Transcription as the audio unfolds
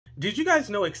Did you guys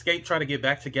know Xscape tried to get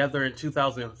back together in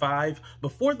 2005?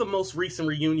 Before the most recent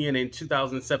reunion in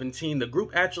 2017, the group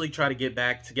actually tried to get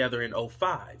back together in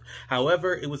 2005.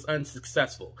 However, it was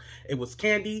unsuccessful. It was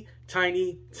Kandi,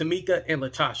 Tiny, Tamika, and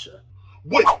Latasha.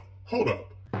 Wait, hold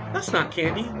up. That's not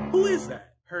Kandi. Who is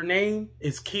that? Her name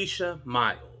is Kiesha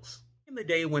Miles. In the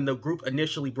day when the group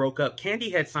initially broke up,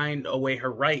 Kandi had signed away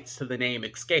her rights to the name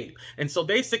Xscape. And so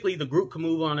basically the group could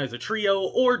move on as a trio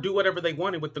or do whatever they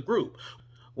wanted with the group.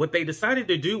 What they decided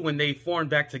to do when they formed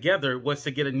back together was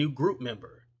to get a new group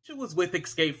member. She was with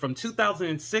Xscape from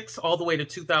 2006 all the way to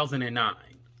 2009.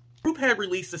 The group had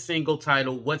released a single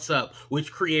titled What's Up,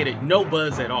 which created no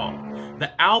buzz at all.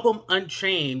 The album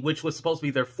Unchained, which was supposed to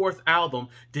be their fourth album,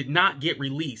 did not get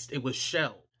released. It was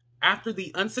shelved. After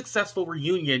the unsuccessful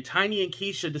reunion, Tiny and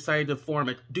Kiesha decided to form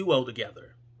a duo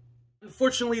together.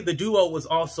 Unfortunately, the duo was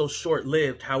also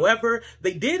short-lived. However,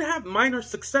 they did have minor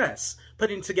success,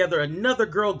 putting together another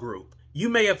girl group. You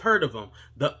may have heard of them,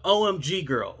 the OMG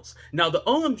Girlz. Now, the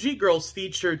OMG Girlz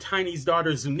featured Tiny's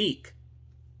daughter, Zunique.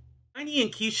 Tiny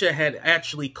and Kiesha had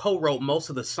actually co-wrote most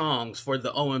of the songs for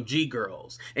the OMG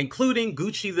Girlz, including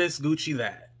Gucci This, Gucci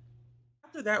That.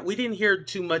 After that, we didn't hear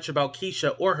too much about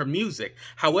Kiesha or her music.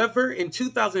 However, in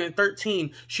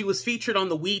 2013, she was featured on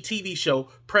the WEtv show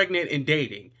Pregnant and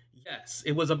Dating. Yes,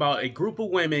 it was about a group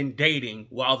of women dating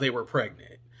while they were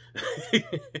pregnant.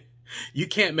 You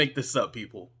can't make this up,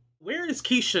 people. Where is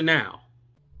Kiesha now?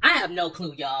 I have no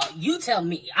clue, y'all. You tell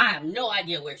me. I have no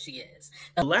idea where she is.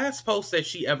 The last post that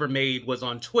she ever made was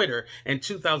on Twitter in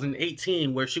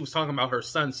 2018, where she was talking about her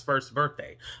son's first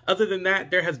birthday. Other than that,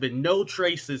 there has been no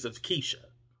traces of Kiesha. She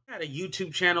had a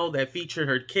YouTube channel that featured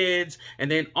her kids,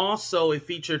 and then also it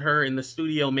featured her in the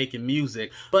studio making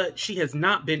music, but she has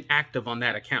not been active on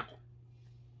that account.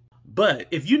 But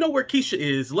if you know where Kiesha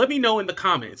is, let me know in the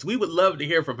comments. We would love to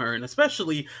hear from her, and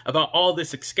especially about all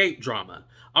this Xscape drama.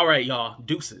 All right, y'all.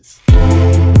 Deuces.